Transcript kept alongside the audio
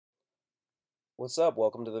What's up?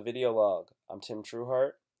 Welcome to the video log. I'm Tim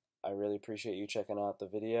Trueheart. I really appreciate you checking out the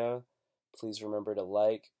video. Please remember to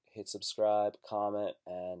like, hit subscribe, comment,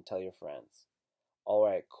 and tell your friends.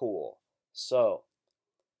 Alright, cool. So,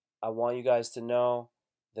 I want you guys to know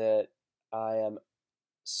that I am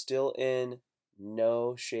still in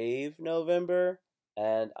No Shave November,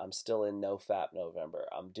 and I'm still in No Fap November.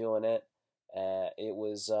 I'm doing it. It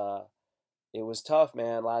was tough,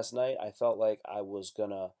 man. Last night I felt like I was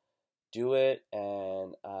gonna do it,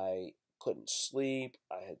 and I couldn't sleep.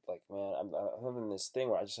 I had like, man, I'm having this thing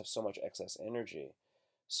where I just have so much excess energy.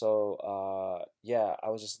 So yeah, I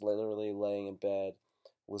was just literally laying in bed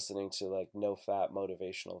listening to like no fat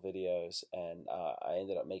motivational videos, and I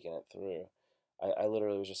ended up making it through. I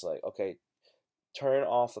literally was just like, okay, turn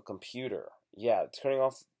off the computer. Yeah, turning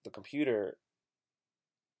off the computer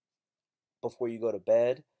before you go to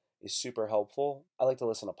bed is super helpful. I like to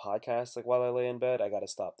listen to podcasts like while I lay in bed. I got to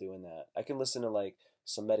stop doing that. I can listen to like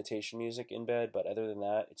some meditation music in bed, but other than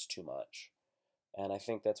that, it's too much. And I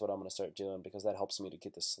think that's what I'm going to start doing because that helps me to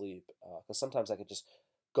get to sleep. Because sometimes I could just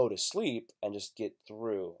go to sleep and just get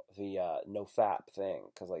through the no fap thing.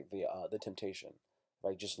 Because like the temptation,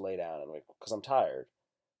 like just lay down and like because I'm tired.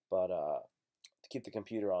 But to keep the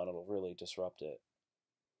computer on, it'll really disrupt it.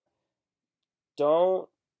 Don't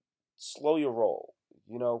slow your roll.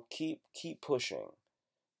 Keep pushing.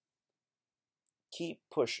 Keep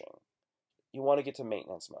pushing. You want to get to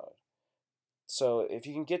maintenance mode. So if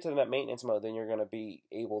you can get to that maintenance mode, then you're going to be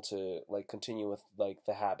able to like continue with like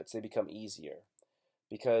the habits. They become easier.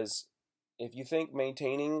 Because if you think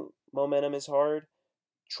maintaining momentum is hard,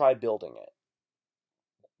 try building it.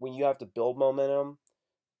 When you have to build momentum,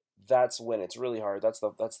 that's when it's really hard. That's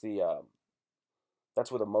where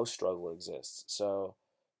the most struggle exists. So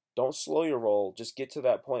don't slow your roll. Just get to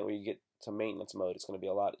that point where you get to maintenance mode. It's going to be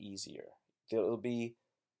a lot easier. It'll be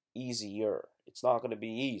easier. It's not going to be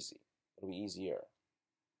easy. It'll be easier.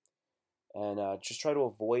 And just try to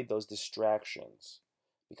avoid those distractions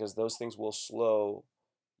because those things will slow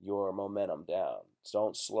your momentum down. So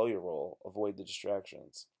don't slow your roll. Avoid the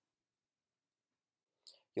distractions.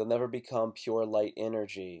 You'll never become pure light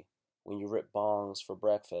energy when you rip bongs for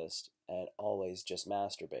breakfast and always just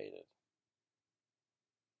masturbated.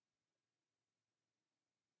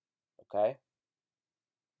 Okay?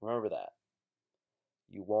 Remember that.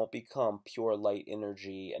 You won't become pure light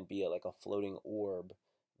energy and be like a floating orb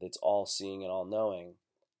that's all seeing and all knowing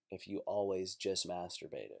if you always just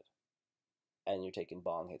masturbated and you're taking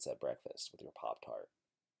bong hits at breakfast with your Pop Tart.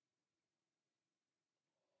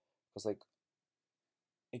 Because, like,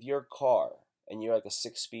 if you're a car and you're like a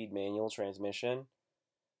 6-speed manual transmission,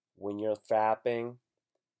 when you're fapping,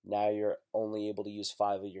 now you're only able to use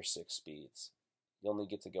 5 of your 6 speeds. You only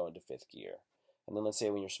get to go into 5th gear. And then let's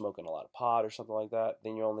say when you're smoking a lot of pot or something like that,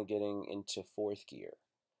 then you're only getting into 4th gear.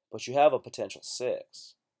 But you have a potential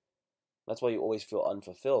 6. That's why you always feel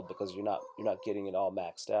unfulfilled because you're not getting it all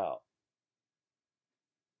maxed out.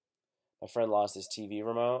 My friend lost his TV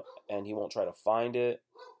remote and he won't try to find it.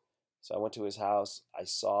 So I went to his house. I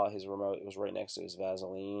saw his remote. It was right next to his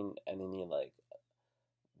Vaseline, and then he had like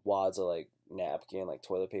wads of like napkin, like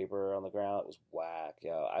toilet paper on the ground. It was whack.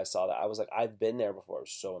 Yeah, I saw that. I was like, I've been there before. It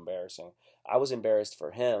was so embarrassing. I was embarrassed for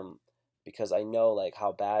him because I know like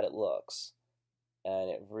how bad it looks, and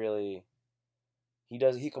it really.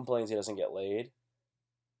 He complains he doesn't get laid.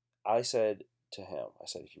 I said to him, I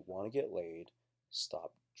said, if you want to get laid,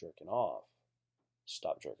 stop jerking off.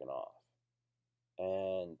 Stop jerking off.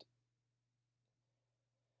 And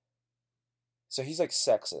so he's like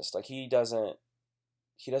sexist. Like he doesn't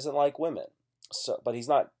like women. So but he's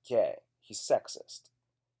not gay. He's sexist.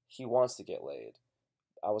 He wants to get laid.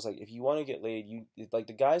 I was like, if you want to get laid, you like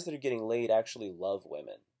the guys that are getting laid actually love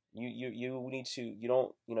women. You need to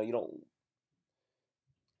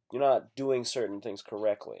you're not doing certain things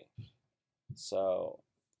correctly. So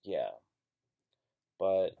yeah.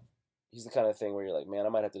 But he's the kind of thing where you're like, man, I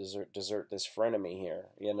might have to desert this frenemy here.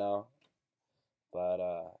 But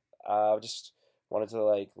I just wanted to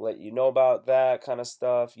like let you know about that kind of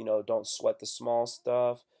stuff. Don't sweat the small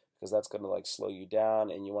stuff because that's gonna like slow you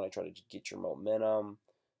down, and you want to try to get your momentum.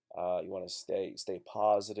 You want to stay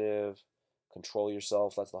positive, control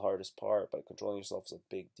yourself. That's the hardest part, but controlling yourself is a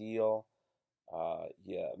big deal.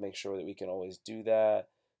 Yeah, make sure that we can always do that.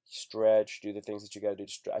 Stretch, do the things that you got to do.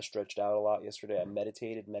 I stretched out a lot yesterday. I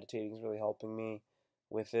meditated. Meditating is really helping me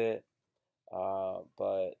with it.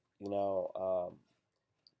 But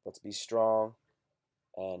let's be strong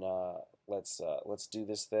and let's do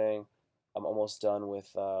this thing. I'm almost done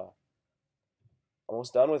with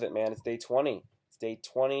it, man. It's day 20. It's day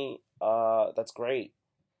 20. That's great.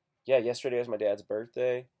 Yeah, yesterday was my dad's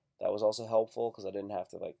birthday. That was also helpful because I didn't have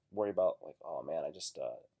to like worry about like, oh man,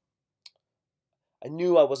 I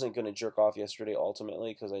knew I wasn't gonna jerk off yesterday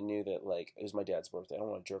ultimately because I knew that like it was my dad's birthday. I don't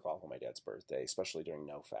want to jerk off on my dad's birthday, especially during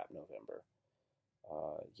No Fap November.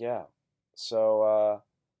 Yeah. So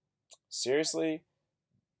seriously,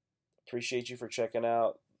 appreciate you for checking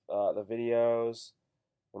out the videos.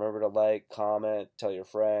 Remember to like, comment, tell your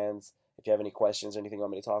friends. If you have any questions, anything you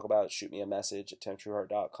want me to talk about, shoot me a message at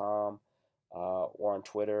TimTrueheart.com or on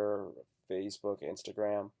Twitter, Facebook,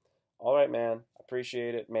 Instagram. All right, man.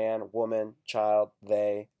 Appreciate it. Man, woman, child,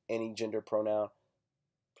 they, any gender pronoun.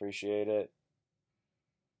 Appreciate it.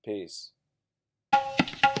 Peace.